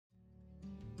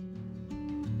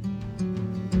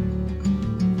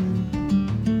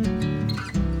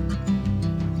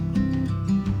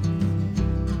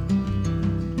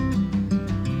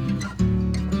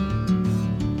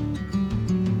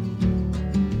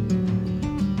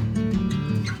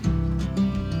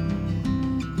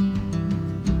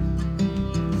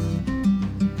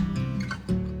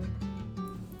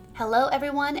Hello,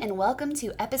 everyone, and welcome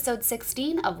to episode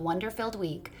 16 of Wonder-Filled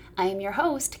Week. I am your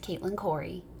host, Caitlin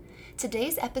Corey.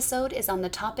 Today's episode is on the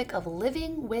topic of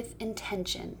living with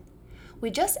intention. We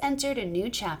just entered a new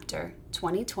chapter,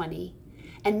 2020,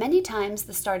 and many times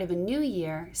the start of a new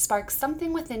year sparks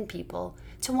something within people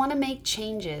to want to make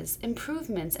changes,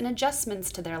 improvements, and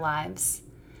adjustments to their lives.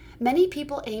 Many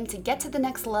people aim to get to the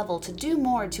next level, to do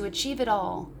more, to achieve it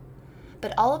all.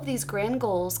 But all of these grand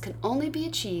goals can only be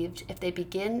achieved if they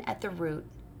begin at the root,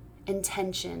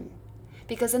 intention.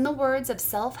 Because in the words of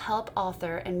self-help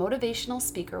author and motivational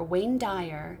speaker Wayne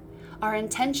Dyer, our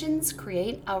intentions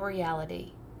create our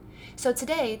reality. So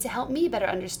today, to help me better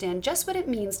understand just what it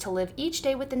means to live each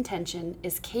day with intention,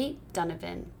 is Kate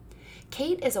Donovan.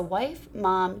 Kate is a wife,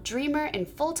 mom, dreamer, and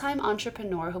full-time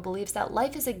entrepreneur who believes that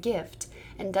life is a gift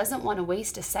and doesn't want to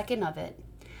waste a second of it.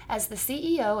 As the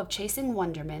CEO of Chasing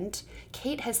Wonderment,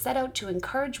 Kate has set out to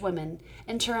encourage women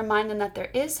and to remind them that there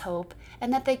is hope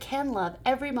and that they can love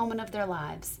every moment of their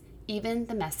lives, even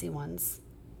the messy ones.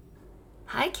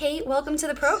 Hi, Kate. Welcome to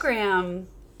the program.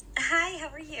 Hi, how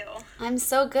are you? I'm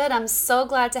so good. I'm so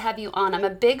glad to have you on. I'm a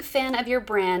big fan of your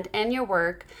brand and your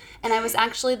work, and I was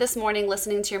actually this morning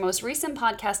listening to your most recent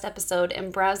podcast episode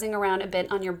and browsing around a bit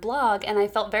on your blog, and I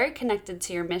felt very connected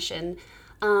to your mission.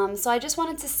 So I just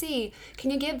wanted to see,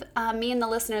 can you give me and the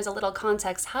listeners a little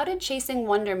context? How did Chasing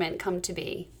Wonderment come to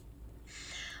be?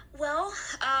 Well,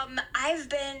 I've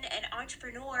been an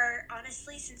entrepreneur,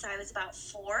 honestly, since I was about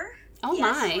 4. Oh,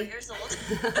 yes, my. 4 years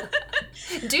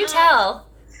old. Do tell.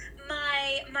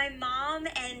 My mom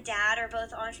and dad are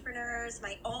both entrepreneurs.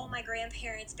 All my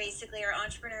grandparents basically are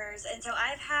entrepreneurs. And so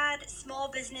I've had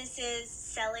small businesses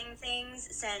selling things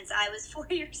since I was 4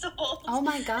 years old. Oh,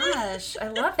 my gosh. I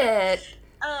love it.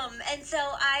 And so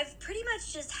I've pretty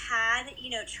much just had,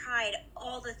 tried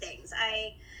all the things.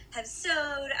 I have sewed,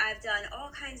 I've done all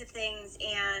kinds of things,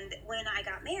 and when I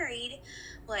got married,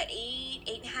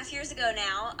 8.5 years ago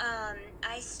now,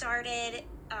 I started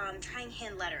trying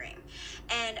hand lettering.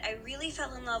 And I really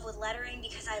fell in love with lettering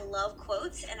because I love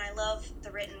quotes and I love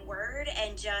the written word,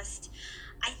 and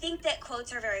I think that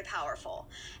quotes are very powerful.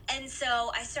 And so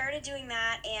I started doing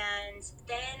that, and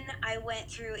then I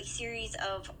went through a series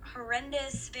of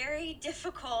horrendous, very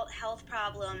difficult health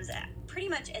problems pretty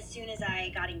much as soon as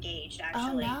I got engaged,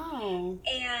 actually. Oh,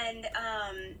 no. And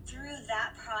through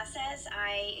that process,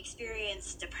 I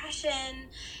experienced depression,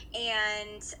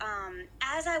 and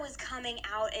as I was coming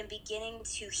out and beginning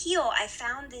to heal, I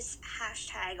found this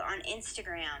hashtag on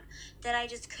Instagram that I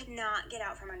just could not get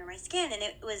out from under my skin, and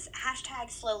it was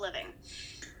 #slow living.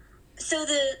 So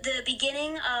the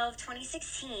beginning of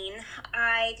 2016,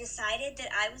 I decided that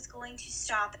I was going to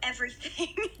stop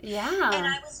everything. Yeah. And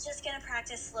I was just going to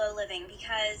practice slow living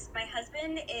because my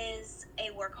husband is a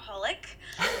workaholic.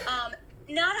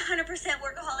 Not 100%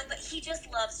 workaholic, but he just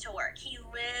loves to work.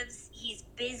 He's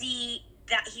busy,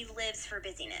 that he lives for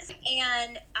busyness.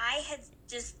 And I had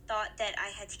just thought that I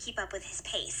had to keep up with his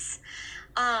pace.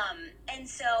 And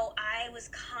so I was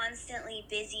constantly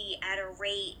busy at a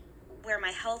rate where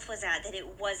my health was at that it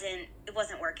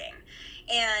wasn't working.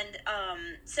 And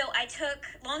so I took,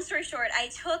 long story short, I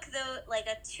took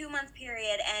a 2-month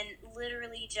period and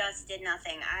literally just did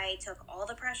nothing. I took all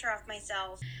the pressure off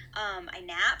myself. I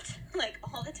napped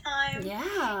all the time.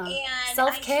 Yeah. And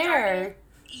Self-care.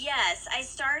 Yes, I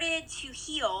started to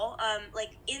heal,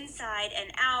 inside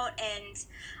and out, and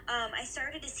I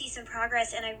started to see some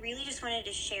progress, and I really just wanted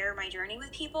to share my journey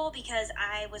with people because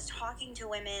I was talking to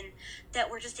women that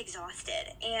were just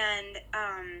exhausted, and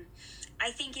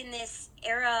I think in this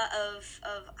era of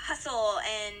hustle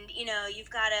and, you've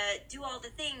got to do all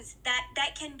the things,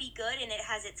 that can be good and it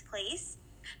has its place,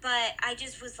 but I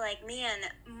just was like, man,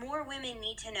 more women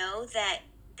need to know that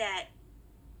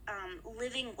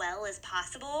living well is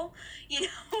possible.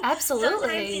 Absolutely.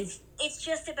 Sometimes it's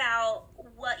just about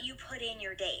what you put in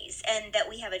your days and that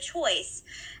we have a choice.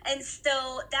 And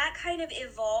so that kind of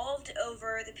evolved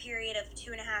over the period of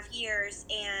 2.5 years,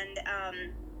 and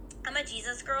I'm a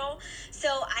Jesus girl,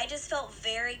 so I just felt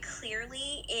very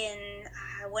clearly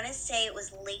I want to say it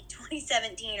was late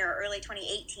 2017 or early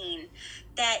 2018,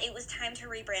 that it was time to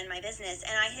rebrand my business.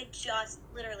 And I had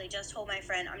literally just told my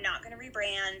friend, I'm not going to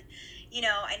rebrand.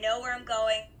 I know where I'm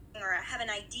going, or I have an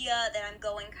idea that I'm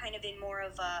going kind of in more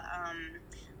of a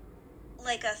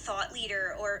thought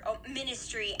leader or a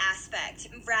ministry aspect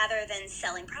rather than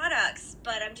selling products,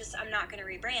 but I'm not going to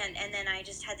rebrand. And then I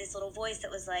just had this little voice that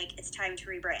was like, it's time to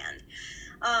rebrand.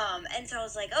 And so I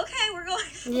was like, okay, we're going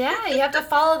for it. Yeah, you have to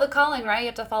follow the calling, right? You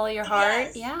have to follow your heart.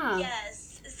 Yes, Yeah.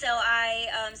 Yes. So I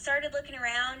started looking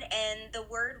around, and the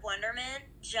word wonderment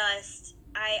just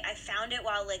I found it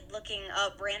while like looking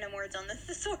up random words on the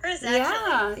thesaurus. Actually.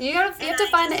 Yeah, you have to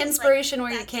find the inspiration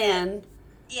where you can.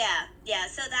 Yeah.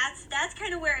 So that's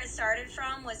kind of where it started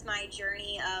from, was my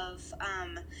journey of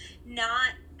not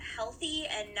healthy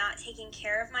and not taking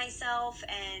care of myself,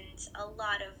 and a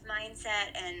lot of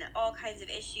mindset and all kinds of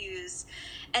issues,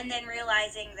 and then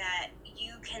realizing that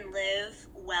you can live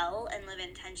well and live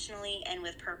intentionally and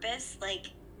with purpose,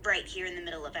 like right here in the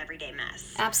middle of everyday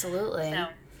mess. Absolutely. So.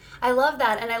 I love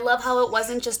that, and I love how it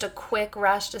wasn't just a quick,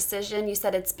 rash decision. You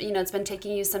said it's been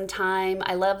taking you some time.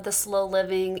 I love the slow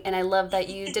living, and I love that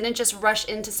you didn't just rush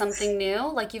into something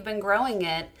new. Like, you've been growing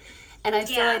it, and I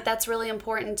feel like that's really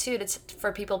important too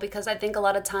for people, because I think a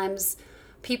lot of times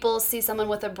people see someone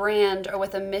with a brand or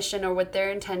with a mission or with their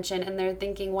intention, and they're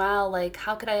thinking, wow, like,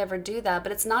 how could I ever do that?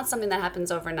 But it's not something that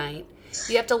happens overnight.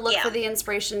 You have to look for the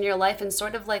inspiration in your life and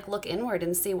sort of like look inward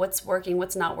and see what's working,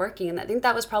 what's not working. And I think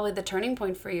that was probably the turning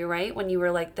point for you, right? When you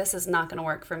were like, this is not going to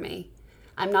work for me.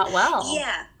 I'm not well.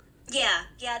 Yeah.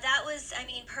 That was, I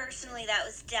mean, personally, that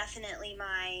was definitely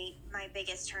my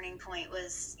biggest turning point,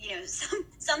 was,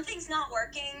 something's not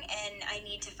working and I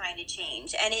need to find a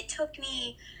change. And it took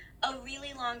me a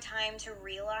really long time to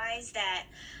realize that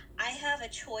I have a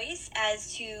choice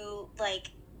as to,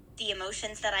 like, the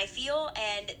emotions that I feel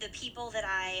and the people that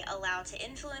I allow to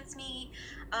influence me,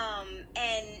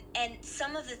 and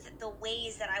some of the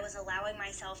ways that I was allowing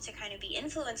myself to kind of be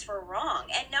influenced were wrong.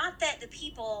 And not that the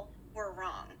people were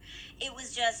wrong. It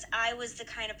was just, I was the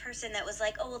kind of person that was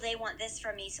like, oh, well, they want this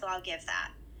from me, so I'll give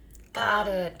that. Got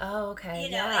it. Oh, okay.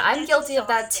 Yeah, I'm guilty of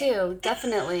that too.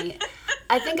 Definitely.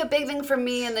 I think a big thing for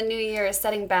me in the new year is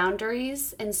setting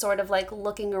boundaries and sort of like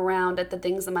looking around at the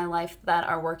things in my life that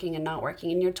are working and not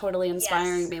working. And you're totally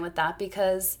inspiring me with that,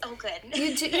 because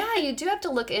you do have to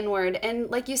look inward.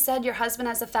 And like you said, your husband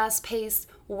has a fast-paced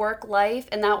work life,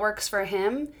 and that works for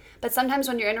him. But sometimes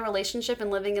when you're in a relationship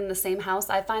and living in the same house,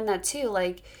 I find that too.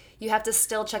 Like, you have to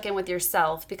still check in with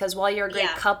yourself, because while you're a great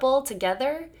couple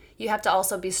together, you have to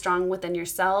also be strong within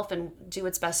yourself and do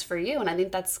what's best for you. And I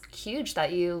think that's huge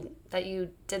that you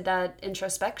did that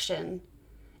introspection,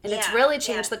 and it's really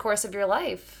changed the course of your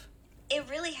life. It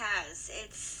really has.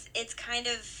 It's kind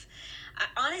of,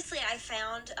 honestly, I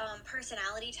found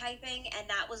personality typing, and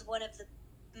that was one of the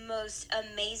most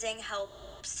amazing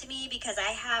helps to me, because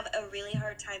I have a really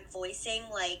hard time voicing,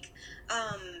 like,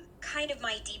 kind of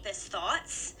my deepest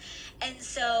thoughts. And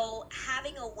so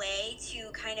having a way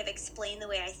to kind of explain the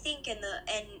way I think and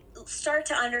start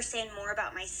to understand more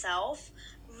about myself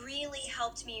really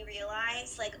helped me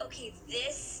realize, like, okay,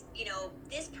 this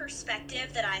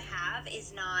perspective that I have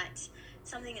is not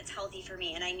something that's healthy for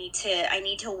me, and I need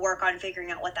to work on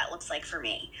figuring out what that looks like for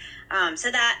me.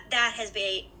 So that has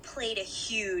played a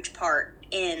huge part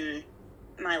in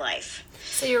my life.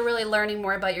 So you're really learning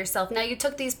more about yourself. Now, you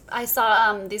took I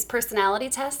saw these personality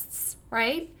tests,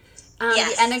 right?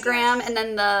 Yes, the Enneagram, and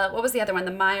then what was the other one?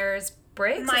 The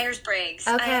Myers-Briggs? Myers-Briggs.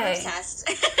 Okay. I'm obsessed.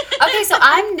 Okay, so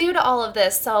I'm new to all of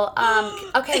this. So,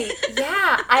 okay,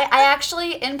 yeah. I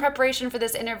actually, in preparation for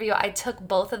this interview, I took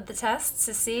both of the tests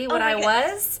to see what I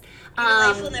was. Your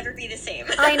life will never be the same.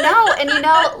 I know. And,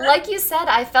 like you said,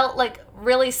 I felt like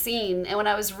really seen. And when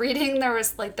I was reading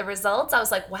the results, I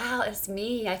was like, wow, it's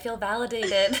me. I feel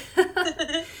validated.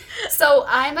 So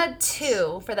I'm a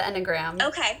 2 for the Enneagram.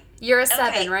 Okay. You're a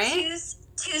 7, right?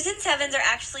 Twos and 7s are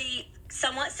actually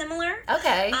somewhat similar.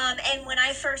 Okay. And when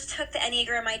I first took the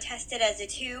Enneagram, I tested as a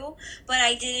 2, but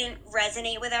I didn't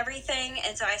resonate with everything,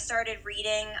 and so I started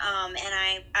reading. And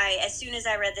I as soon as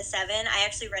I read the 7, I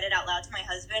actually read it out loud to my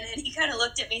husband, and he kind of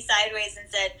looked at me sideways and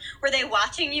said, "Were they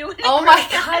watching you?" Oh my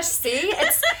gosh! See,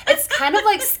 it's kind of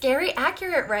like scary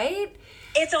accurate, right?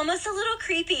 It's almost a little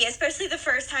creepy, especially the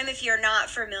first time if you're not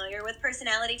familiar with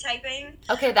personality typing.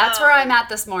 Okay, that's where I'm at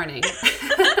this morning.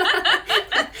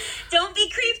 Don't be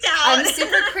creeped out. I'm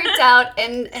super creeped out,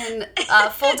 and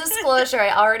full disclosure,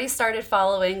 I already started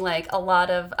following like a lot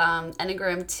of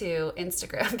Enneagram 2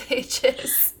 Instagram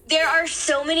pages. There are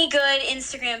so many good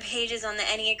Instagram pages on the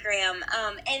Enneagram,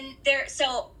 and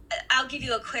so I'll give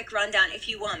you a quick rundown if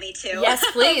you want me to. Yes,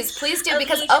 please do,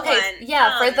 because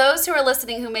for those who are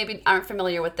listening who maybe aren't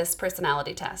familiar with this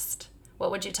personality test, what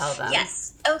would you tell them?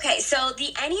 Yes. Okay, so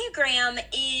the Enneagram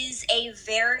is a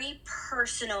very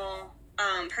personal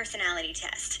personality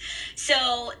test.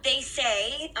 So they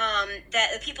say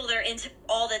that the people that are into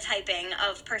all the typing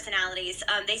of personalities,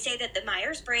 they say that the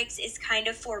Myers-Briggs is kind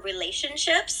of for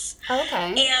relationships.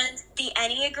 Okay. And the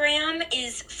Enneagram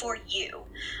is for you.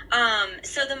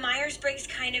 So the Myers-Briggs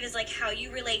kind of is like how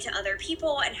you relate to other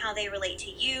people and how they relate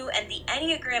to you. And the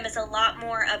Enneagram is a lot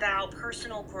more about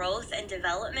personal growth and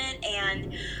development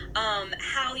and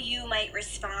how you might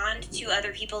respond to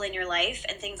other people in your life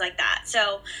and things like that.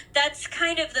 So that's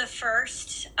kind of the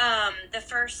first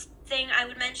thing I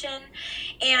would mention.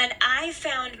 And I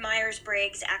found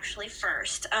Myers-Briggs actually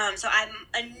first. So I'm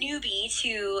a newbie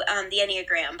to the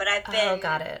Enneagram, but I've been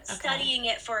studying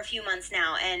it for a few months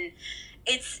now, and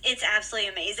it's absolutely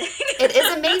amazing. It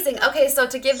is amazing. Okay, so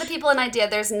to give the people an idea,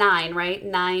 there's 9, right?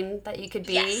 9 that you could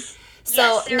be. Yes.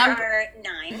 So yes, there are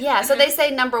 9. Yeah, so they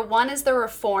say number 1 is the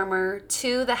reformer,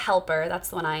 2 the helper, that's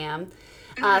the one I am.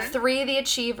 3 the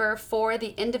achiever, 4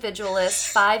 the individualist,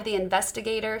 5 the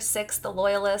investigator, 6 the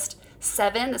loyalist,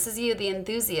 7, this is you, the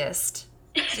enthusiast.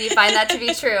 Do you find that to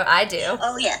be true? I do.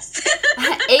 Oh, yes.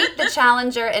 8 the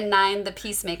challenger, and 9 the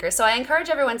peacemaker. So I encourage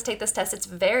everyone to take this test. It's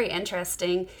very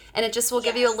interesting, and it just will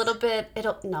give you a little bit,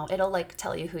 it'll like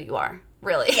tell you who you are.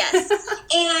 Really. Yes.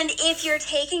 And if you're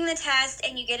taking the test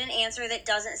and you get an answer that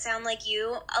doesn't sound like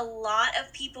you, a lot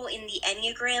of people in the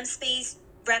Enneagram space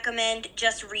recommend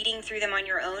just reading through them on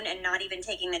your own and not even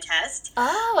taking the test.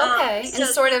 Oh, okay. And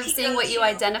sort of seeing what you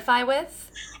identify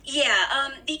with? Yeah,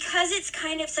 because it's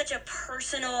kind of such a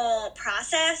personal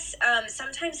process,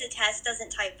 sometimes the test doesn't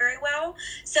type very well.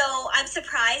 So I'm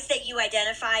surprised that you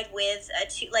identified with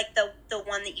the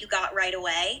one that you got right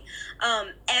away.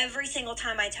 Every single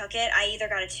time I took it, I either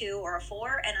got a 2 or a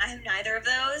 4, and I'm neither of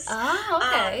those. Oh,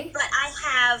 okay. But I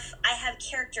have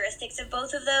characteristics of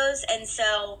both of those, and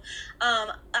so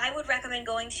I would recommend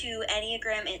going to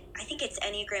Enneagram. I think it's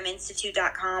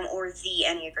EnneagramInstitute.com or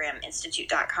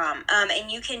TheEnneagramInstitute.com, and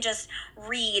you can just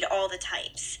read all the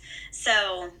types.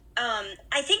 So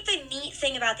I think the neat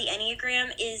thing about the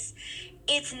Enneagram is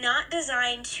it's not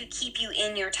designed to keep you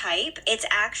in your type. It's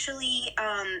actually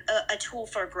a tool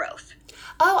for growth.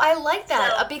 Oh, I like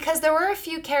that, because there were a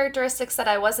few characteristics that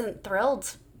I wasn't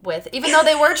thrilled with, even though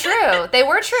they were true. They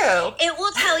were true. It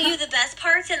will tell you the best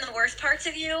parts and the worst parts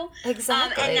of you.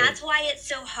 Exactly. And that's why it's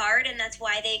so hard, and that's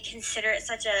why they consider it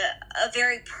such a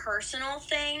very personal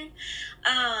thing.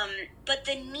 But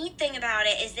the neat thing about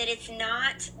it is that it's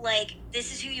not like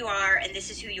this is who you are and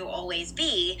this is who you'll always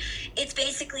be. It's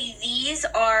basically these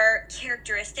are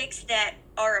characteristics that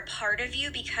are a part of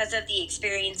you because of the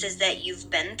experiences that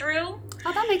you've been through.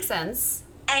 Oh, that makes sense.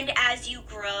 And as you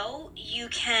grow, you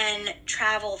can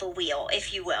travel the wheel,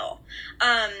 if you will.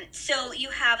 So you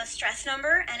have a stress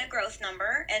number and a growth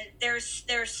number, and there's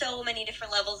so many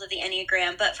different levels of the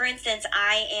Enneagram. But for instance,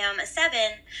 I am a 7.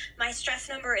 My stress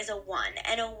number is a 1,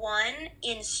 and a 1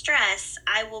 in stress,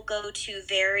 I will go to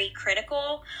very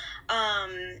critical,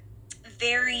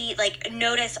 very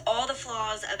notice all the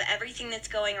flaws of everything that's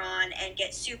going on and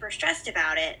get super stressed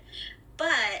about it.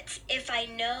 But if I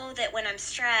know that when I'm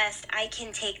stressed, I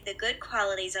can take the good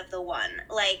qualities of the 1,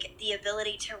 like the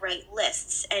ability to write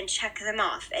lists and check them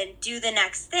off and do the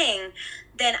next thing,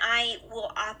 then I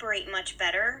will operate much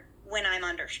better when I'm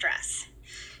under stress.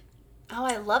 Oh,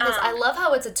 I love this. I love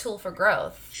how it's a tool for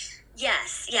growth.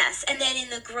 Yes. And then in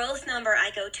the growth number,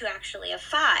 I go to actually a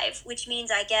 5, which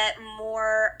means I get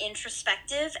more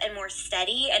introspective and more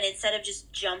steady. And instead of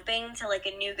just jumping to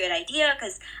a new good idea,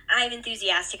 because I'm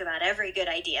enthusiastic about every good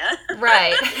idea.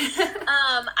 Right.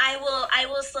 I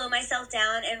will slow myself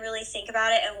down and really think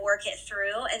about it and work it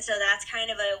through. And so that's kind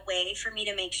of a way for me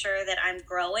to make sure that I'm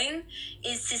growing,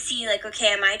 is to see okay,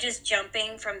 am I just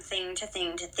jumping from thing to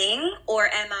thing to thing? Or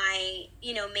am I,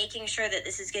 making sure that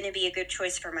this is going to be a good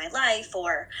choice for my life,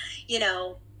 or,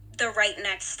 the right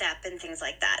next step and things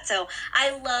like that. So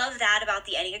I love that about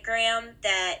the Enneagram,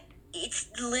 that it's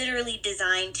literally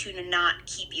designed to not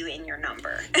keep you in your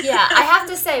number. Yeah, I have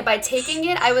to say, by taking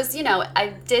it, I was,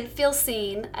 I did feel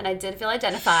seen and I did feel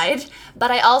identified,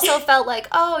 but I also felt like,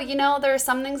 there are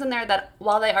some things in there that,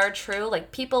 while they are true,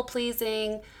 like people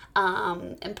pleasing,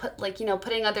 and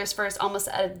putting others first, almost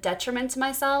at a detriment to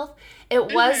myself,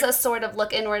 it was a sort of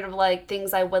look inward of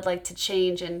things I would like to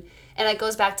change, and it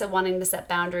goes back to wanting to set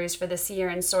boundaries for this year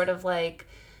and sort of like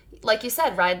you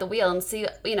said, ride the wheel and see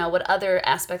what other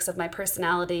aspects of my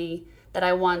personality that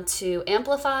I want to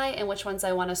amplify and which ones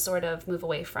I want to sort of move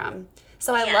away from.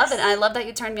 So I love it, and I love that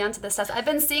you turned me on to this stuff. I've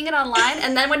been seeing it online,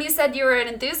 and then when you said you were an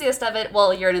enthusiast of it,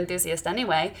 well, you're an enthusiast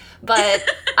anyway, but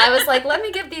I was like, let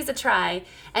me give these a try.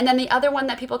 And then the other one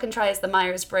that people can try is the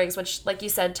Myers-Briggs, which, like you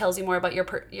said, tells you more about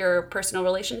your personal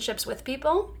relationships with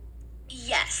people.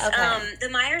 Yes. Okay. The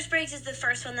Myers-Briggs is the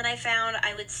first one that I found.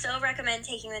 I would so recommend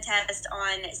taking the test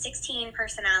on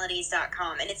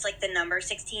 16personalities.com. And it's like the number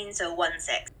 16, so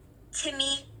 16. To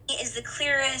me, is the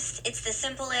clearest. It's the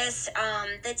simplest.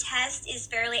 The test is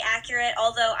fairly accurate,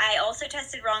 although I also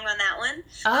tested wrong on that one.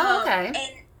 Oh, okay. And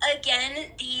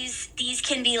again, these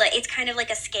can be like, it's kind of like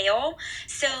a scale.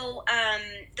 So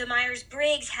the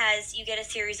Myers-Briggs you get a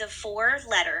series of 4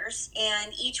 letters,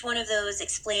 and each one of those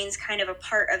explains kind of a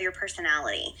part of your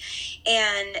personality.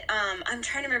 And I'm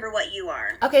trying to remember what you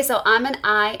are. Okay, so I'm an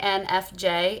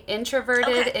INFJ,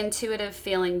 introverted, Okay. intuitive,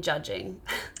 feeling, judging.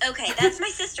 Okay, that's my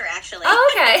sister actually.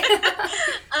 Oh, okay.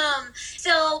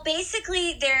 So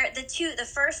basically, the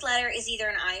first letter is either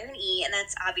an I or an E, and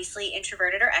that's obviously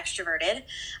introverted or extroverted.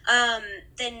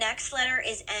 The next letter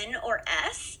is N or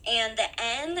S, and the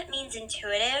N means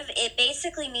intuitive. It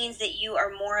basically means that you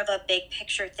are more of a big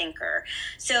picture thinker.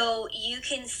 So you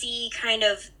can see kind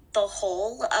of the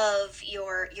whole of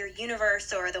your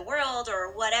universe or the world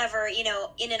or whatever. You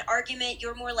know, in an argument,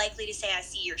 you're more likely to say, I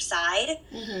see your side.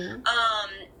 Mm-hmm.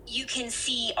 You can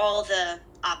see all the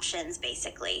options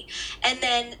basically. And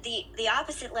then the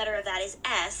opposite letter of that is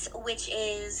S, which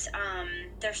is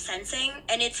they're sensing,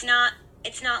 and it's not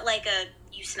like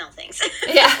you smell things.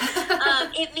 Yeah.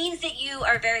 It means that you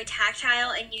are very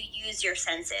tactile and you use your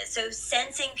senses. So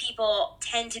sensing people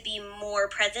tend to be more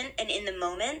present and in the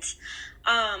moment.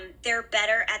 They're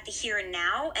better at the here and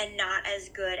now and not as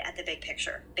good at the big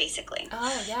picture, basically.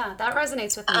 Oh, yeah, that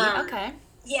resonates with me. Okay.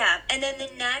 Yeah, and then the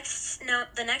next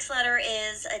letter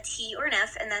is a T or an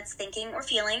F, and that's thinking or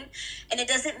feeling. And it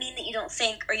doesn't mean that you don't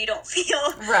think or you don't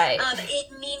feel. Right.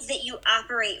 It means that you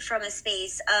operate from a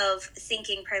space of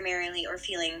thinking primarily or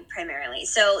feeling primarily.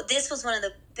 So this was one of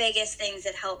the biggest things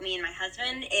that helped me and my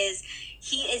husband is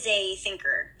he is a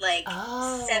thinker, like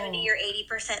 70 or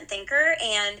 80% thinker,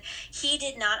 and he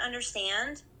did not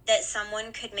understand that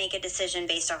someone could make a decision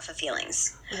based off of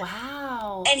feelings.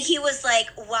 Wow. And he was like,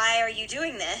 why are you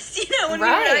doing this? You know, when we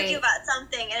would argue about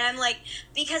something. And I'm like,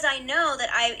 because I know that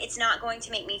it's not going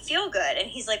to make me feel good. And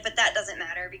he's like, but that doesn't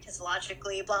matter because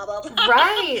logically, blah, blah, blah.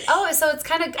 Right. Oh, so it's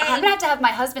kind of, I'm going to have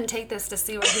my husband take this to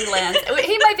see where he lands.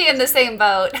 He might be in the same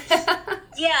boat.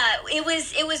 Yeah, it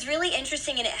was really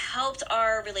interesting, and it helped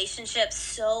our relationship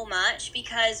so much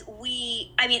because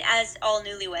as all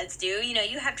newlyweds do, you know,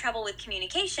 you have trouble with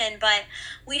communication, but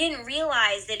we didn't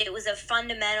realize that it was a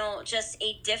fundamental, just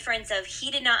a difference of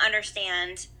he did not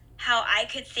understand how I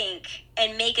could think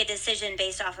and make a decision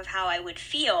based off of how I would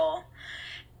feel.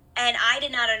 And I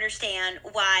did not understand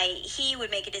why he would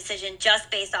make a decision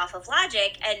just based off of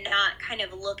logic and not kind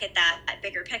of look at that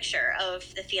bigger picture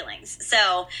of the feelings.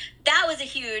 So that was a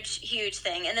huge, huge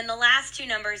thing. And then the last 2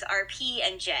 numbers are P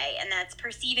and J, and that's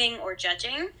perceiving or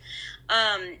judging.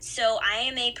 So I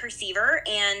am a perceiver,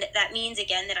 and that means,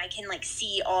 again, that I can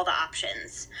see all the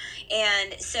options.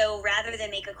 And so rather than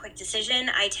make a quick decision,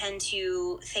 I tend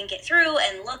to think it through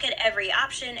and look at every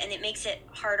option, and it makes it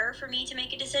harder for me to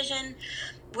make a decision.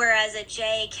 Whereas a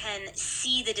J can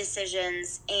see the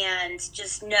decisions and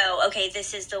just know, okay,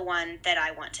 this is the one that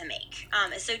I want to make.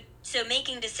 So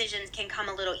making decisions can come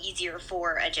a little easier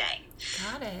for a J.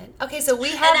 Got it. Okay, so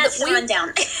we have the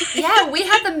rundown. Yeah, we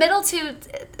have the middle 2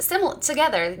 similar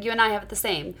together. You and I have it the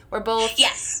same. We're both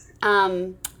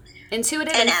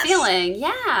intuitive and feeling.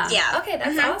 Yeah. Yeah. Okay,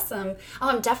 that's awesome. Oh,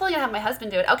 I'm definitely gonna have my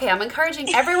husband do it. Okay, I'm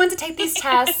encouraging everyone to take these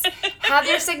tests. Have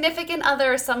your significant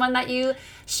other, someone that you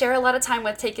share a lot of time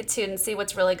with, take it too and see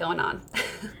what's really going on.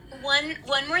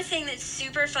 One more thing that's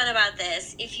super fun about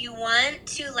this, if you want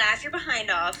to laugh your behind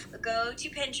off, go to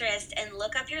Pinterest and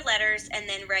look up your letters and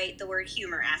then write the word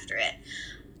humor after it.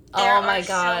 There oh my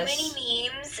gosh. so many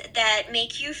memes that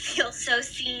make you feel so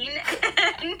seen.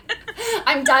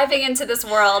 I'm diving into this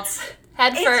world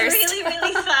head first. It's really,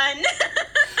 really fun.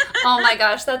 Oh my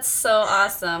gosh, that's so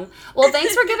awesome. Well,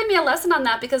 thanks for giving me a lesson on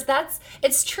that, because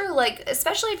it's true,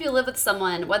 especially if you live with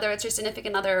someone, whether it's your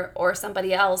significant other or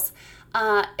somebody else,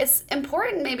 it's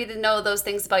important maybe to know those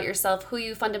things about yourself, who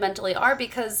you fundamentally are,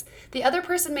 because the other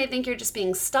person may think you're just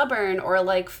being stubborn or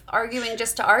arguing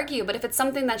just to argue. But if it's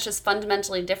something that's just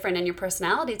fundamentally different in your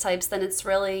personality types, then it's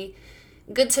really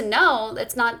good to know.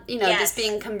 It's not, just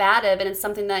being combative, and it's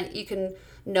something that you can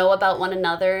know about one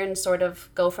another and sort of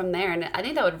go from there. And I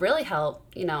think that would really help,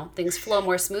 things flow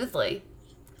more smoothly.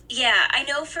 Yeah, I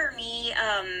know for me,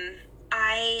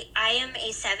 I am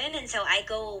a 7, and so I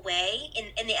go away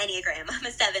in the Enneagram. I'm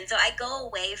a 7, so I go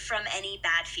away from any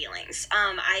bad feelings.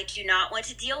 I do not want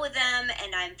to deal with them,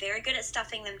 and I'm very good at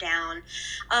stuffing them down.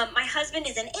 My husband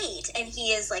is an 8, and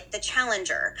he is like the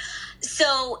challenger,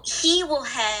 so he will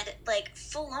head like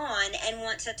full on and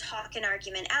want to talk an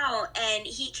argument out, and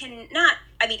he can not.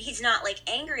 I mean, he's not like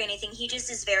angry or anything. He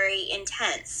just is very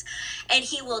intense, and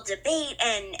he will debate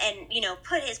and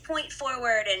put his point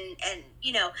forward, and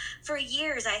for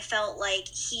years I felt like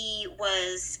he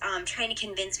was trying to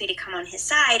convince me to come on his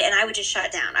side, and I would just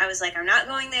shut down. I was like, I'm not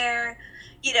going there.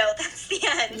 That's the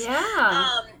end.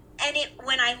 Yeah. And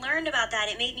when I learned about that,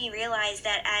 it made me realize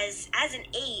that as an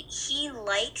 8, he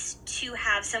likes to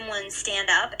have someone stand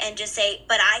up and just say,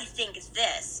 but I think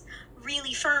this,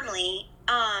 really firmly.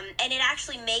 And it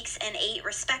actually makes an 8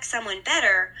 respect someone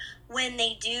better when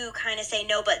they do kind of say,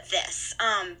 no, but this,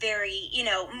 very,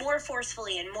 more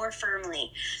forcefully and more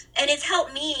firmly. And it's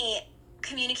helped me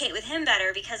communicate with him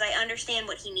better because I understand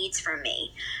what he needs from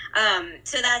me.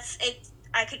 So that's it.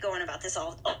 I could go on about this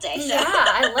all day. So. Yeah,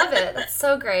 I love it. That's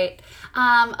so great.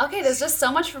 Okay, there's just so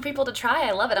much for people to try.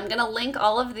 I love it. I'm going to link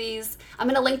all of these. I'm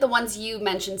going to link the ones you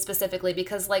mentioned specifically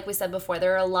because, like we said before,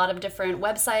 there are a lot of different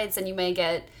websites and you may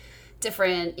get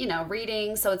different,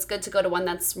 readings. So it's good to go to one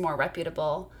that's more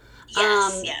reputable.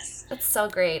 Yes. That's so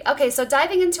great. Okay, so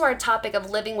diving into our topic of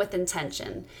living with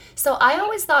intention. So I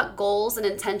always thought goals and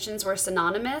intentions were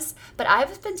synonymous, but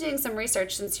I've been doing some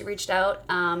research since you reached out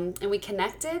and we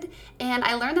connected, and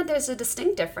I learned that there's a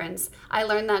distinct difference. I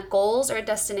learned that goals are a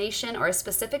destination or a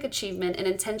specific achievement, and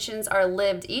intentions are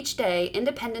lived each day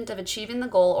independent of achieving the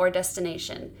goal or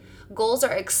destination. Goals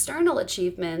are external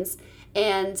achievements,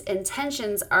 and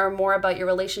intentions are more about your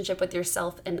relationship with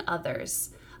yourself and others.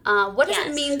 What does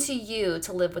it mean to you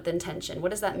to live with intention?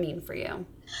 What does that mean for you?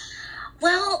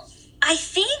 Well, I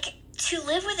think to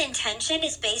live with intention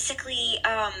is basically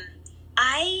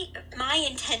my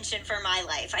intention for my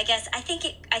life. I think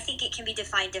it can be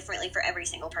defined differently for every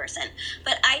single person.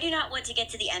 But I do not want to get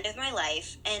to the end of my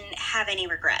life and have any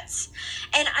regrets.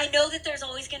 And I know that there's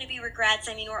always going to be regrets.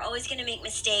 I mean, we're always going to make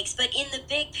mistakes. But in the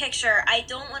big picture, I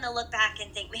don't want to look back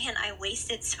and think, man, I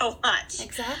wasted so much.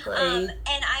 Exactly. And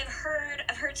I've heard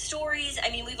stories. I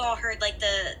mean, we've all heard like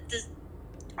the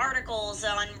articles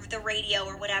on the radio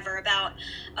or whatever about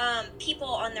people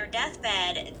on their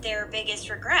deathbed, their biggest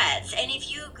regrets. And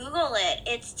if you Google it,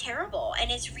 it's terrible.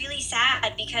 And it's really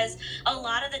sad because a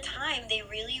lot of the time they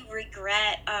really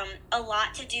regret a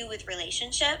lot to do with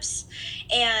relationships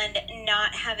and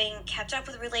not having kept up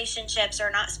with relationships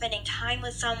or not spending time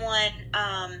with someone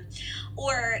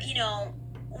or,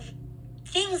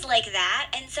 things like that.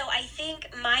 And so I think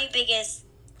my biggest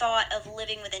thought of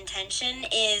living with intention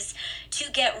is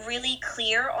to get really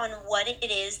clear on what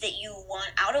it is that you want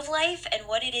out of life and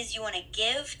what it is you want to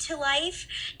give to life,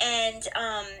 and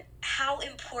how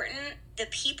important the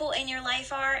people in your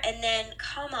life are, and then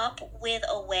come up with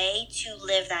a way to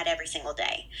live that every single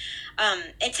day.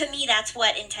 And to me, that's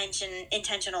what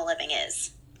intentional living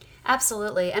is.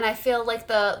 Absolutely. And I feel like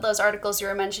those articles you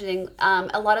were mentioning,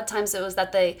 a lot of times it was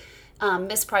that they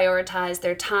misprioritize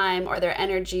their time or their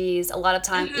energies. A lot of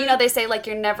time, they say like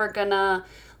you're never gonna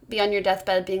be on your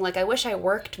deathbed being like, I wish I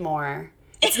worked more.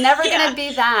 It's never gonna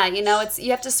be that. It's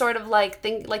you have to sort of like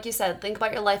think, like you said, think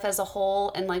about your life as a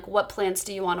whole and like what plants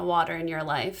do you want to water in your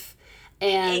life.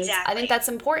 And exactly. I think that's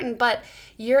important. But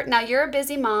you're a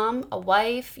busy mom, a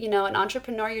wife, an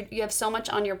entrepreneur. You have so much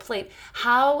on your plate.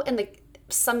 How in the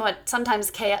sometimes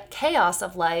chaos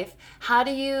of life, how do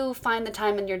you find the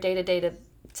time in your day-to-day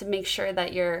to make sure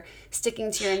that you're sticking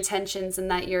to your intentions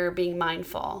and that you're being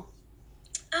mindful?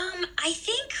 I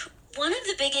think one of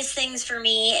the biggest things for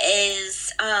me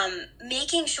is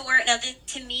making sure, now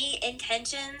to me,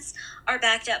 intentions are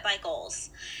backed up by goals.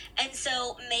 And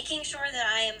so making sure that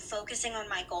I am focusing on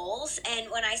my goals.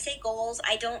 And when I say goals,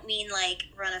 I don't mean like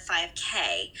run a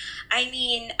 5K. I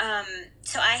mean,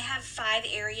 so I have 5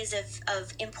 areas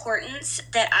of importance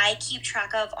that I keep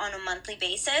track of on a monthly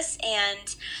basis.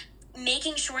 And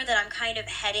making sure that I'm kind of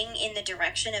heading in the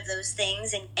direction of those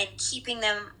things and keeping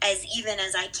them as even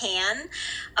as I can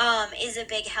is a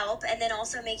big help. And then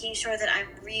also making sure that I'm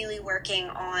really working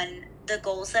on the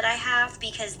goals that I have,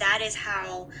 because that is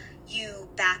how you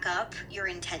back up your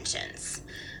intentions.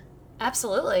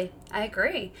 Absolutely. I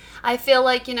agree. I feel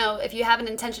like, if you have an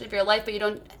intention of your life, but you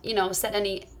don't, set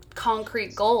any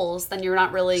concrete goals, then you're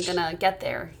not really gonna get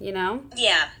there.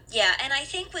 Yeah. And I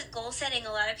think with goal setting,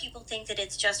 a lot of people think that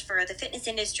it's just for the fitness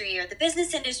industry or the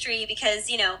business industry because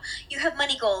you have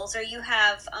money goals or you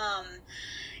have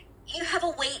you have a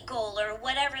weight goal or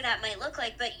whatever that might look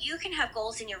like, but you can have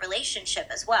goals in your relationship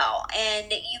as well.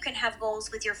 And you can have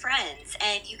goals with your friends,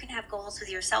 and you can have goals with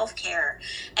your self-care.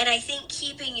 And I think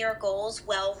keeping your goals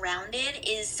well-rounded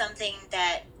is something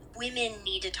that women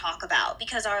need to talk about,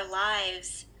 because our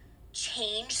lives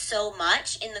change so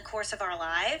much in the course of our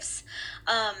lives.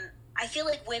 I feel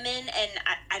like women, and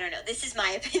I don't know, this is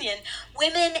my opinion,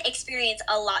 women experience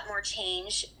a lot more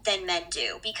change than men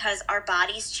do, because our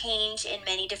bodies change in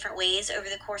many different ways over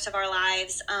the course of our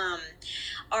lives.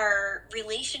 Our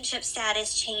relationship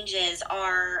status changes,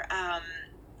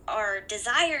 our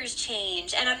desires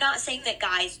change. And I'm not saying that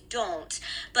guys don't,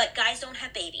 but guys don't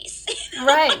have babies.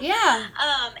 Right, yeah.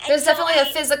 There's so definitely a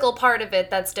physical part of it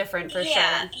that's different for sure.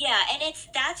 Yeah, and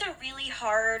that's a really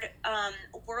hard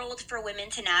world for women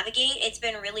to navigate. It's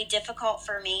been really difficult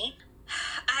for me.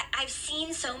 I've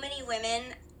seen so many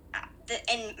women,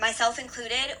 and myself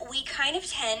included, we kind of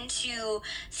tend to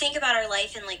think about our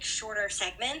life in like shorter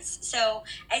segments. So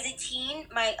as a teen,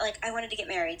 I wanted to get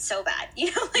married so bad,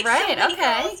 like right, so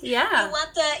okay, girls, yeah.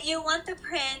 You want the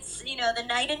prince, the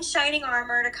knight in shining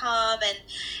armor to come,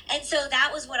 and so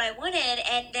that was what I wanted.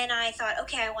 And then I thought,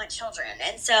 okay, I want children,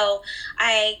 and so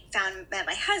I met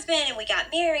my husband, and we got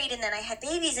married, and then I had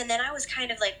babies, and then I was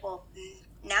kind of like, well,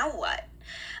 now what?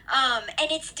 And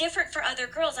it's different for other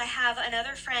girls. I have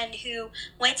another friend who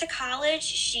went to college.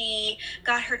 She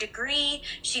got her degree.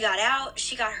 She got out.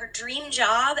 She got her dream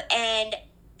job. And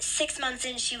 6 months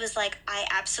in, she was like, I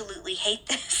absolutely hate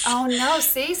this. Oh, no.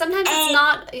 See, sometimes it's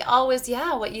not always,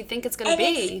 what you think it's going to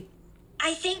be.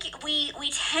 I think we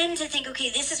tend to think, okay,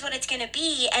 this is what it's going to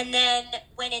be. And then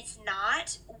when it's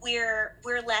not,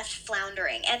 we're left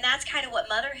floundering. And that's kind of what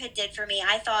motherhood did for me.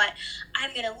 I thought,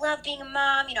 I'm going to love being a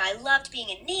mom. I loved being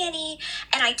a nanny,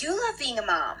 and I do love being a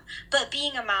mom. But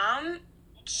being a mom,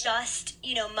 just,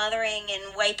 mothering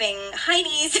and wiping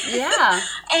heinies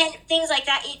and things like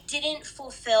that, it didn't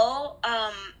fulfill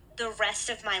the rest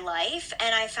of my life.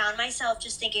 And I found myself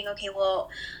just thinking, okay, well,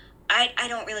 I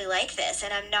don't really like this,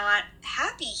 and I'm not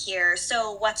happy here,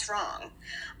 so what's wrong?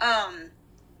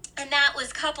 And that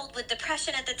was coupled with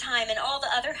depression at the time and all the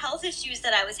other health issues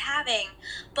that I was having.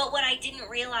 But what I didn't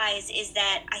realize is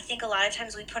that I think a lot of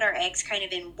times we put our eggs kind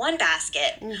of in one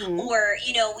basket, or,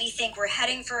 we think we're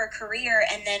heading for a career,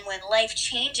 and then when life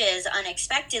changes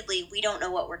unexpectedly, we don't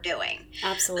know what we're doing.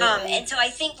 Absolutely. And so I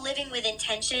think living with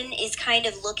intention is kind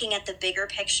of looking at the bigger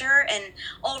picture, and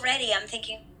already I'm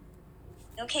thinking,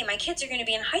 okay, my kids are going to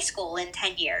be in high school in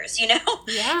 10 years,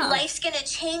 Yeah. Life's going to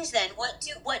change then. What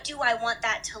do I want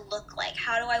that to look like?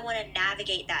 How do I want to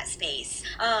navigate that space?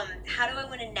 How do I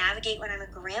want to navigate when I'm a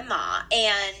grandma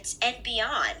and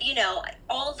beyond?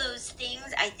 All those things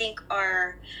I think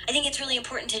it's really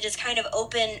important to just kind of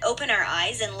open our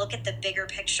eyes and look at the bigger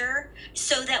picture,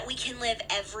 so that we can live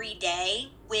every day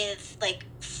with like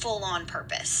full on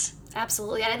purpose.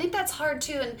 Absolutely. And I think that's hard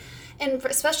too. And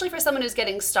especially for someone who's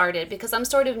getting started, because I'm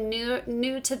sort of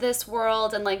new to this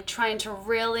world, and like trying to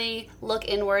really look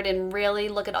inward and really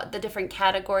look at the different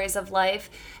categories of life.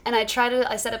 And I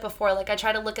said it before, like I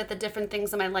try to look at the different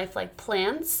things in my life like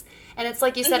plants. And it's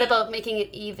like you said about making it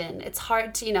even. It's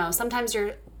hard to, sometimes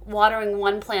you're watering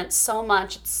one plant so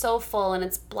much, it's so full and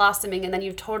it's blossoming, and then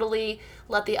you totally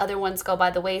let the other ones go by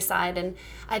the wayside. And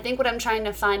I think what I'm trying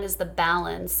to find is the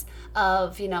balance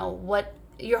of, what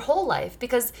your whole life,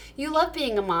 because you love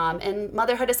being a mom, and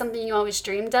motherhood is something you always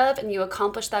dreamed of, and you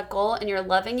accomplished that goal and you're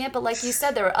loving it. But like you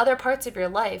said, there are other parts of your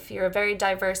life. You're a very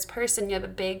diverse person. You have a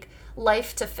big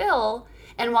life to fill.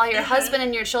 And while your husband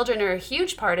and your children are a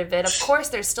huge part of it, of course,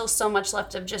 there's still so much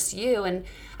left of just you. And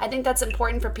I think that's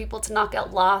important for people to not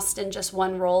get lost in just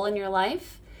one role in your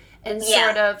life. And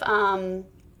sort of,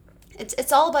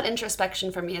 it's all about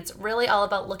introspection for me. It's really all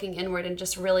about looking inward and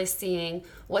just really seeing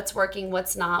what's working,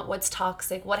 what's not, what's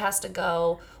toxic, what has to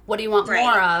go, what do you want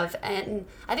more of. And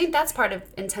I think that's part of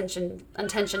intentioned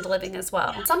living as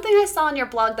well. Yeah. Something I saw on your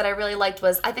blog that I really liked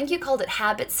was, I think you called it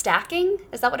habit stacking.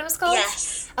 Is that what it was called?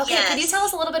 Yes. Okay, Can you tell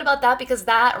us a little bit about that? Because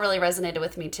that really resonated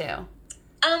with me too.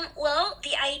 Well,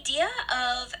 the idea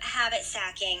of habit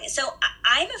stacking. So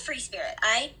I'm a free spirit.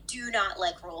 I do not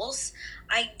like rules.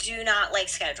 I do not like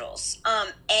schedules.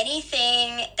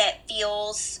 Anything that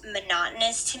feels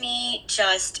monotonous to me,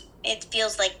 it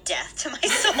feels like death to my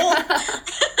soul.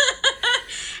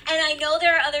 And I know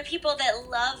there are other people that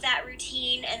love that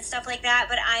routine and stuff like that,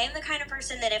 but I am the kind of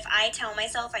person that if I tell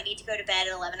myself I need to go to bed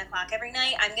at 11 o'clock every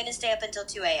night, I'm going to stay up until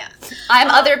 2 a.m. I'm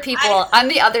other people. I'm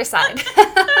the other side.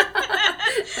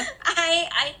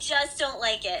 I just don't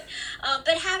like it.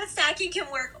 But habit stacking can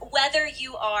work whether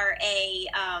you are a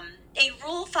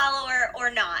rule follower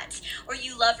or not, or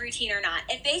you love routine or not.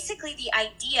 And basically the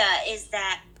idea is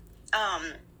that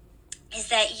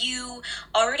you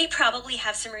already probably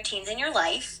have some routines in your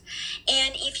life,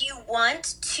 and if you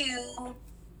want to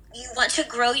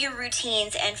grow your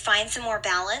routines and find some more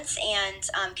balance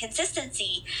and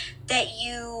consistency, that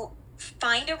you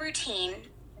find a routine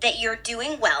that you're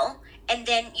doing well, and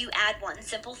then you add one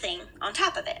simple thing on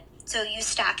top of it. So you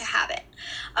stack a habit.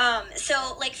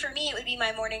 So like for me, it would be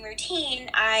my morning routine.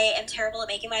 I am terrible at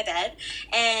making my bed.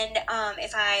 And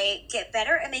if I get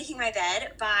better at making my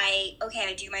bed I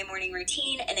do my morning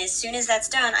routine, and as soon as that's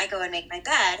done, I go and make my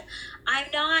bed. I'm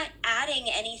not adding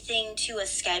anything to a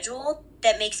schedule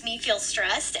that makes me feel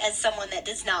stressed as someone that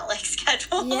does not like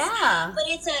schedules. Yeah. But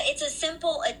it's a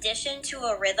simple addition to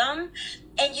a rhythm,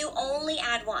 and you only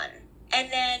add one. And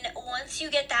then once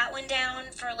you get that one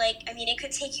down for it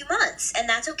could take you months, and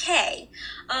that's okay.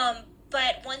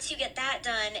 But once you get that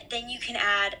done, then you can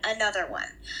add another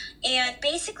one. And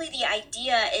basically the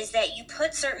idea is that you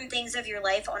put certain things of your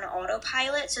life on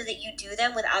autopilot so that you do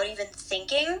them without even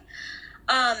thinking,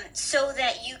 so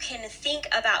that you can think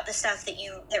about the stuff that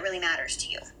really matters to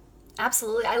you.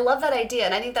 Absolutely. I love that idea.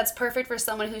 And I think that's perfect for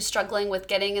someone who's struggling with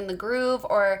getting in the groove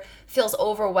or feels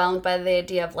overwhelmed by the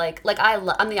idea of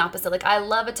I'm the opposite. Like, I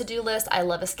love a to-do list. I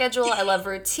love a schedule. I love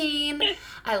routine.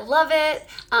 I love it.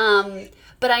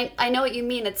 But I know what you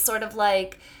mean. It's sort of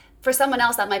like, for someone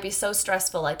else that might be so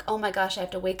stressful, like, oh my gosh, I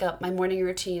have to wake up, my morning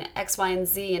routine, X, Y, and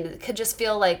Z, and it could just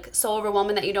feel like so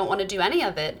overwhelming that you don't want to do any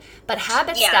of it. But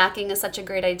habit stacking is such a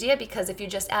great idea, because if you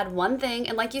just add one thing,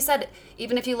 and like you said,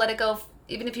 even if you let it go,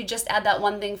 even if you just add that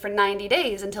one thing for 90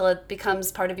 days until it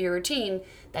becomes part of your routine,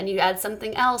 then you add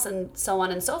something else, and so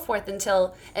on and so forth and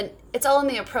it's all in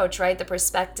the approach, right? The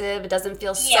perspective. It doesn't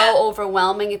feel so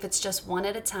overwhelming if it's just one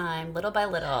at a time, little by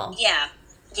little. Yeah.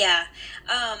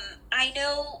 I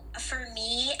know for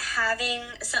me,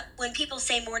 when people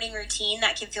say morning routine,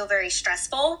 that can feel very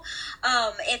stressful,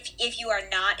 if you are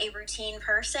not a routine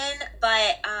person.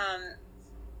 But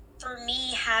for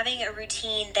me, having a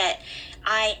routine that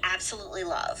I absolutely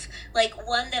love, like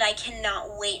one that I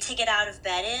cannot wait to get out of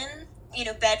bed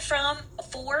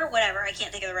for, whatever, I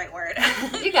can't think of the right word.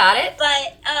 You got it.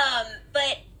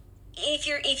 But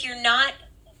if you're not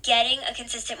getting a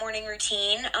consistent morning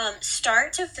routine,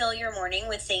 start to fill your morning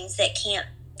with things that you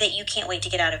can't wait to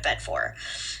get out of bed for.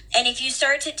 And if you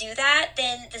start to do that,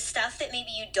 then the stuff that maybe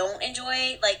you don't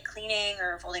enjoy, like cleaning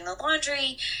or folding the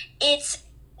laundry,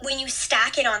 when you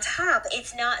stack it on top,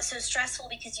 it's not so stressful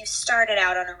because you started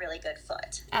out on a really good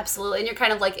foot. Absolutely. And you're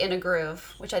kind of like in a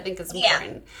groove, which I think is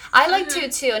important. I like to,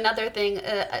 too, another thing,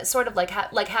 sort of like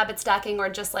habit stacking, or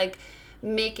just like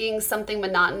making something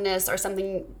monotonous or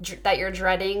something that you're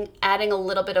dreading, adding a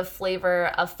little bit of flavor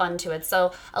of fun to it.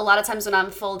 So a lot of times when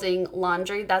I'm folding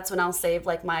laundry, that's when I'll save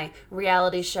like my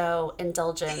reality show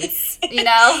indulgence,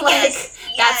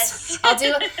 Yes. I'll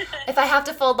do, if I have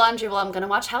to fold laundry, well, I'm going to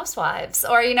watch Housewives,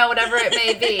 or, whatever it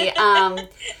may be.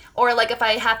 Or like if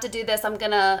I have to do this, I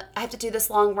have to do this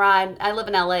long ride. I live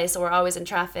in LA, so we're always in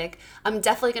traffic. I'm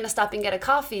definitely going to stop and get a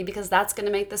coffee, because that's going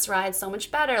to make this ride so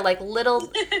much better. Like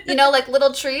little, like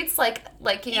little treats,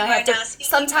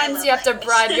 sometimes you have to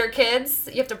bribe your kids.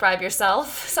 You have to bribe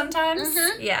yourself sometimes.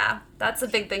 Mm-hmm. Yeah. That's a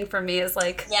big thing for me, is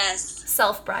like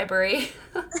self-bribery.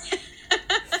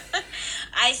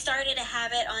 I started a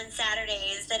habit on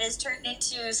Saturdays that has turned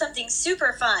into something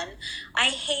super fun. I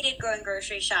hated going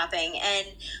grocery shopping, and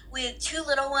with two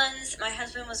little ones, my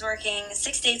husband was working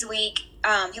 6 days a week.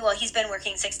 He's been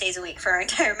working 6 days a week for our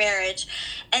entire marriage,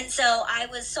 and so I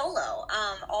was solo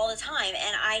all the time,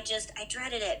 and I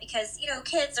dreaded it, because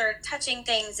kids are touching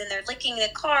things and they're licking the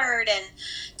card and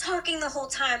talking the whole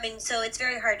time, and so it's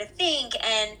very hard to think.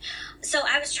 And so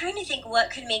I was trying to think what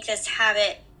could make this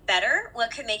habit better,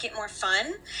 what could make it more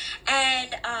fun.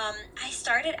 And I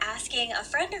started asking a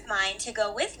friend of mine to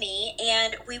go with me,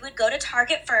 and we would go to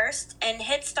Target first and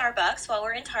hit Starbucks while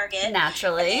we're in Target.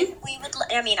 Naturally. We would,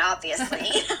 obviously.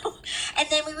 And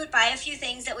then we would buy a few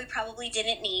things that we probably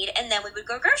didn't need, and then we would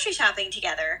go grocery shopping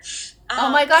together. Oh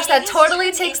my gosh, that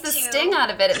totally takes the sting out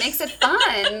of it. It makes it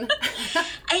fun.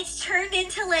 It's turned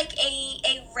into like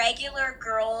a regular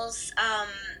girls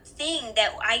thing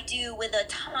that I do with a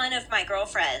ton of my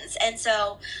girlfriends. And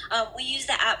so we use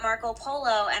the app Marco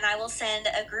Polo, and I will send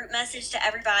a group message to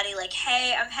everybody like,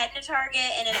 hey, I'm heading to Target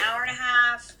in an hour and a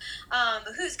half.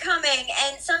 who's coming.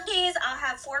 And some days I'll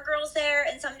have 4 girls there,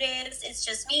 and some days it's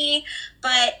just me.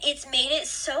 But it's made it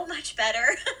so much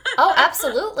better. Oh,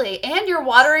 absolutely. And you're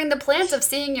watering the plants of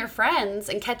seeing your friends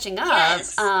and catching up.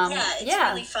 Yes. It's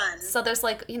really fun. So there's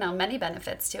many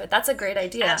benefits to it. That's a great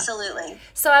idea. Absolutely.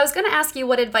 So I was going to ask you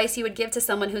what advice you would give to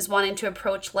someone who's wanting to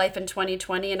approach life in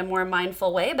 2020 in a more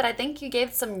mindful way, but I think you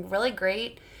gave some really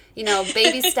great,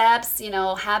 baby steps,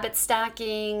 habit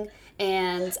stacking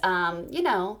and,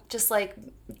 just like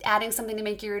adding something to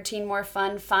make your routine more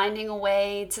fun, finding a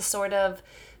way to sort of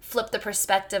flip the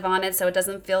perspective on it so it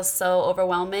doesn't feel so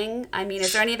overwhelming. I mean,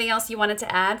 is there anything else you wanted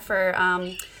to add for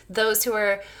those who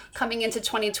are coming into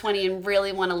 2020 and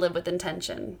really want to live with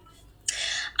intention?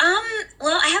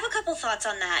 Well, I have a couple thoughts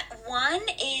on that. One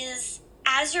is,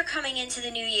 as you're coming into the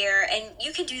new year, and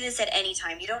you can do this at any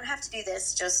time, you don't have to do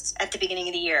this just at the beginning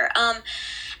of the year.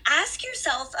 Ask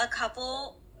yourself a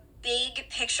couple big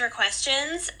picture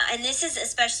questions, and this is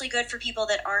especially good for people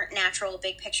that aren't natural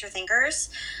big picture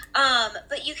thinkers.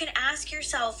 But you can ask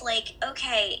yourself, like,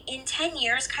 okay, in 10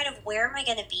 years, kind of where am I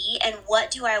going to be, and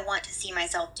what do I want to see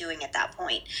myself doing at that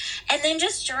point? And then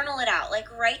just journal it out.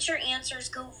 Like, write your answers,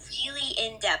 go really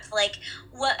in depth. Like,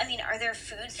 are there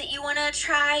foods that you want to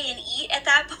try and eat at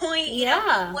that point?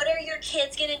 Yeah. What are your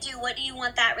kids going to do? What do you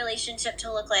want that relationship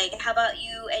to look like? How about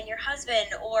you and your husband?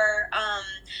 Or,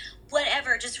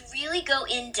 whatever, just really go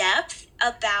in depth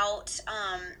about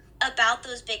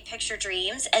those big picture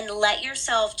dreams and let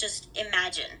yourself just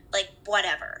imagine, like,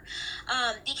 whatever,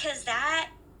 because that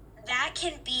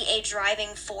can be a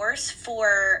driving force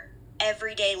for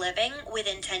everyday living with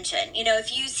intention.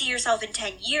 If you see yourself in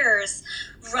 10 years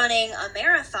running a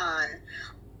marathon,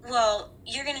 well,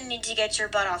 you're going to need to get your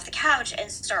butt off the couch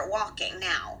and start walking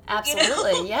now.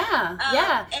 Absolutely.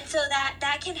 Yeah. And so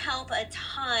that can help a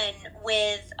ton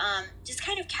with just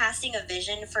kind of casting a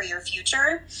vision for your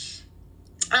future.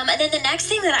 And then the next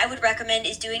thing that I would recommend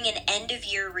is doing an end of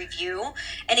year review.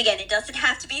 And again, it doesn't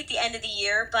have to be at the end of the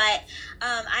year, but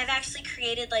I've actually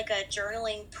created like a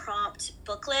journaling prompt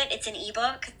booklet. It's an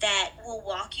ebook that will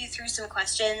walk you through some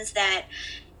questions that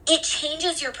it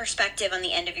changes your perspective on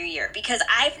the end of your year, because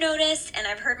I've noticed, and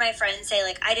I've heard my friends say,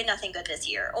 like, I did nothing good this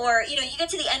year. Or, you get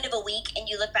to the end of a week and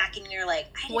you look back and you're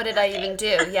like, what did I even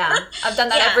do? Yeah. I've done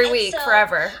that every week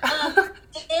forever.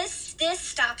 This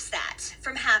stops that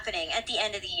from happening at the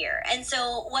end of the year. And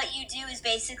so what you do is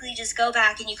basically just go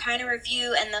back and you kind of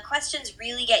review, and the questions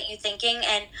really get you thinking,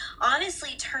 and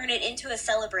honestly turn it into a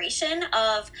celebration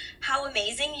of how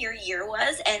amazing your year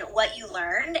was and what you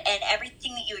learned and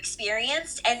everything that you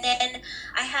experienced. And then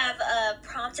I have a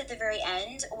prompt at the very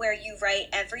end where you write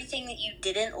everything that you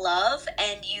didn't love,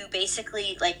 and you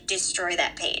basically like destroy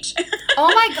that page. Oh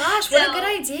my gosh, what a good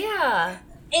idea.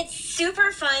 It's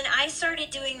super fun. I started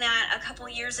doing that a couple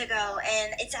years ago,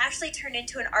 and it's actually turned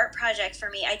into an art project for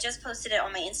me. I just posted it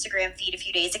on my Instagram feed a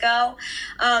few days ago.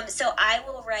 So I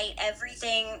will write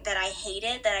everything that I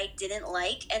hated, that I didn't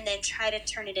like, and then try to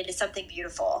turn it into something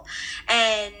beautiful.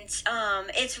 And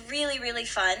it's really, really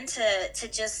fun to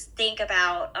just think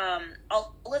about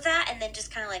all of that, and then just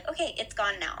kind of like, okay, it's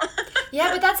gone now.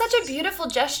 Yeah, but that's such a beautiful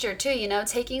gesture too,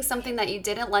 taking something that you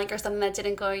didn't like or something that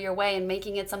didn't go your way and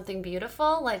making it something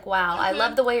beautiful. Like, wow, I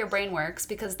love the way your brain works,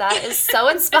 because that is so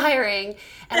inspiring.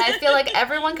 And I feel like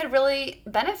everyone could really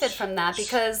benefit from that,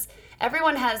 because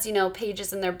everyone has,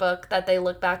 pages in their book that they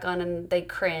look back on and they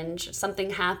cringe.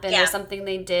 Something happened or something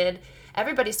they did.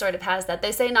 Everybody sort of has that.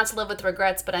 They say not to live with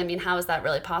regrets, but I mean, how is that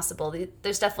really possible?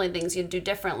 There's definitely things you'd do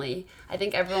differently. I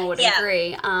think everyone would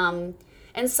agree. And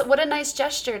so what a nice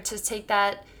gesture to take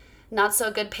that not so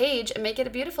good page and make it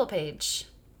a beautiful page.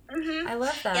 Mm-hmm. I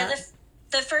love that. Yeah,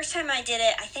 the first time I did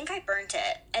it, I think I burnt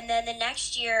it. And then the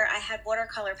next year I had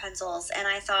watercolor pencils, and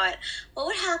I thought, what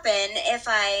would happen if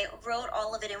I wrote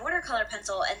all of it in watercolor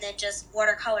pencil and then just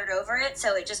watercolored over it,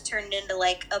 so it just turned into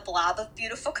like a blob of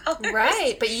beautiful colors?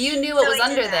 Right, but you knew what was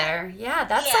under there. Yeah,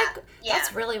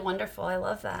 that's really wonderful. I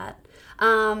love that.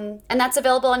 And that's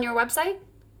available on your website?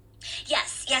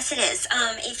 Yes, it is.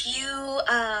 If you...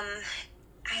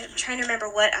 I'm trying to remember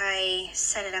what I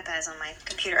set it up as on my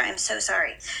computer. I'm so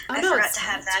sorry. I forgot to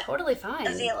have that totally fine.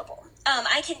 Available.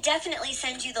 I can definitely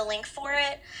send you the link for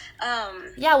it.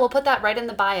 Yeah, we'll put that right in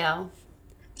the bio.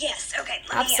 Yes, okay.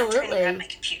 Absolutely. I'm trying to grab my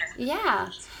computer. Yeah.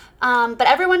 But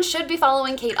everyone should be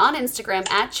following Kate on Instagram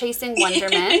at Chasing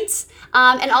Wonderment.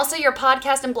 And also your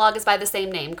podcast and blog is by the same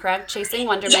name, correct? Chasing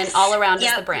Wonderment, yes. All around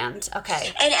is the brand.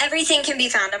 Okay. And everything can be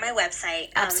found on my website,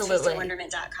 absolutely.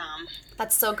 ChasingWonderment.com.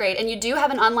 That's so great. And you do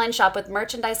have an online shop with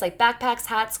merchandise like backpacks,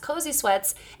 hats, cozy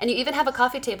sweats, and you even have a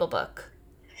coffee table book.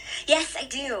 Yes, I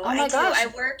do. Oh my gosh. I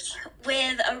worked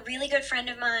with a really good friend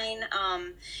of mine.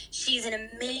 She's an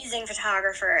amazing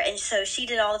photographer, and so she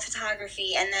did all the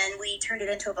photography, and then we turned it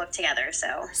into a book together.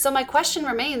 So my question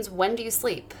remains, when do you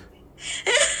sleep?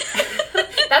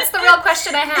 That's the real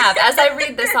question I have as I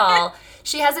read this all.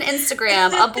 She has an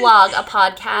Instagram, a blog, a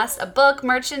podcast, a book,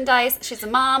 merchandise. She's a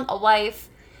mom, a wife,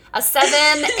 a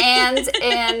 7, and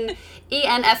an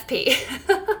ENFP.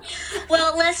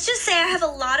 Well, let's just say I have a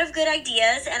lot of good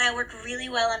ideas and I work really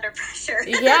well under pressure.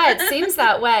 Yeah, it seems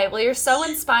that way. Well, you're so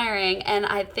inspiring, and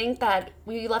I think that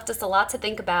you left us a lot to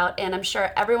think about, and I'm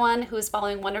sure everyone who is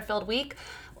following Wonderfilled Week,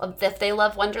 if they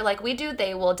love wonder like we do,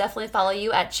 they will definitely follow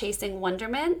you at Chasing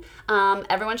Wonderment.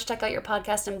 Everyone should check out your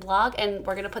podcast and blog, and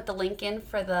we're going to put the link in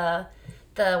for the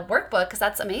workbook because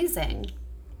that's amazing.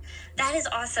 That is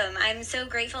awesome. I'm so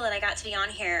grateful that I got to be on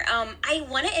here. I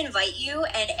want to invite you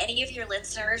and any of your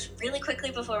listeners really quickly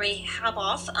before we hop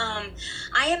off.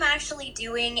 I am actually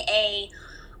doing a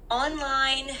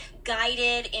online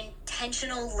guided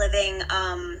intentional living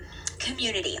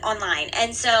community online.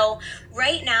 And so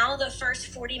right now, the first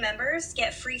 40 members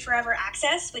get free forever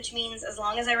access, which means as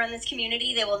long as I run this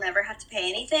community, they will never have to pay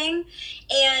anything.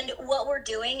 And what we're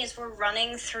doing is we're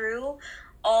running through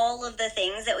all of the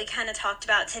things that we kind of talked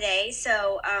about today.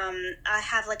 So I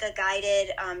have like a guided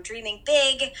Dreaming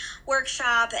Big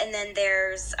workshop, and then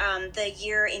there's the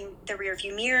year in the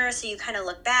rearview mirror, so you kind of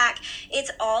look back.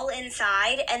 It's all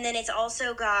inside, and then it's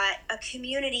also got a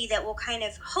community that will kind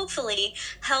of hopefully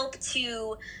help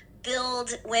to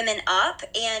build women up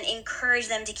and encourage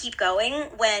them to keep going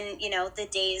when, you know, the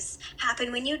days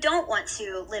happen when you don't want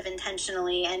to live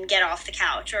intentionally and get off the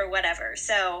couch or whatever.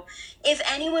 So if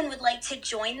anyone would like to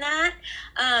join that,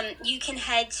 you can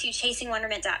head to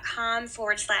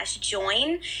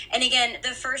chasingwonderment.com/join. And again, the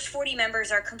first 40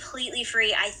 members are completely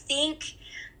free. I think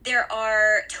there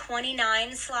are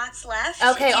 29 slots left.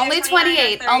 Okay, only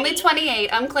 28. Only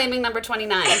 28. I'm claiming number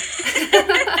 29.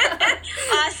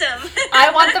 Awesome.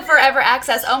 I want the forever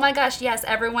access. Oh my gosh, yes,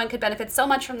 everyone could benefit so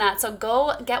much from that. So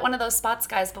go get one of those spots,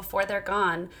 guys, before they're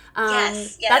gone.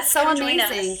 Yes, that's so come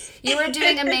amazing. You are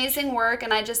doing amazing work,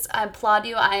 and I applaud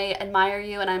you. I admire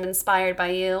you, and I'm inspired by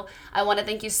you. I want to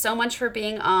thank you so much for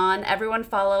being on. Everyone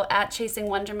follow at Chasing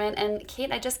Wonderment. And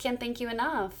Kate, I just can't thank you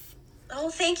enough. Oh,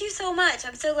 thank you so much.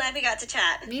 I'm so glad we got to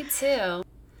chat. Me too.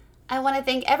 I want to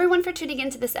thank everyone for tuning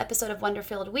into this episode of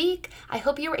Wonderfilled Week. I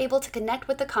hope you were able to connect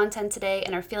with the content today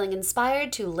and are feeling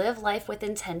inspired to live life with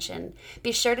intention.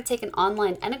 Be sure to take an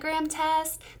online Enneagram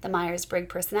test, the Myers-Briggs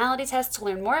personality test, to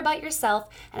learn more about yourself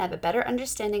and have a better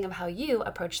understanding of how you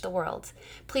approach the world.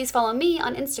 Please follow me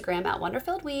on Instagram at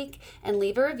Wonderfilled Week and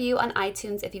leave a review on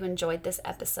iTunes if you enjoyed this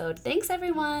episode. Thanks,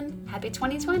 everyone. Happy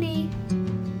 2020.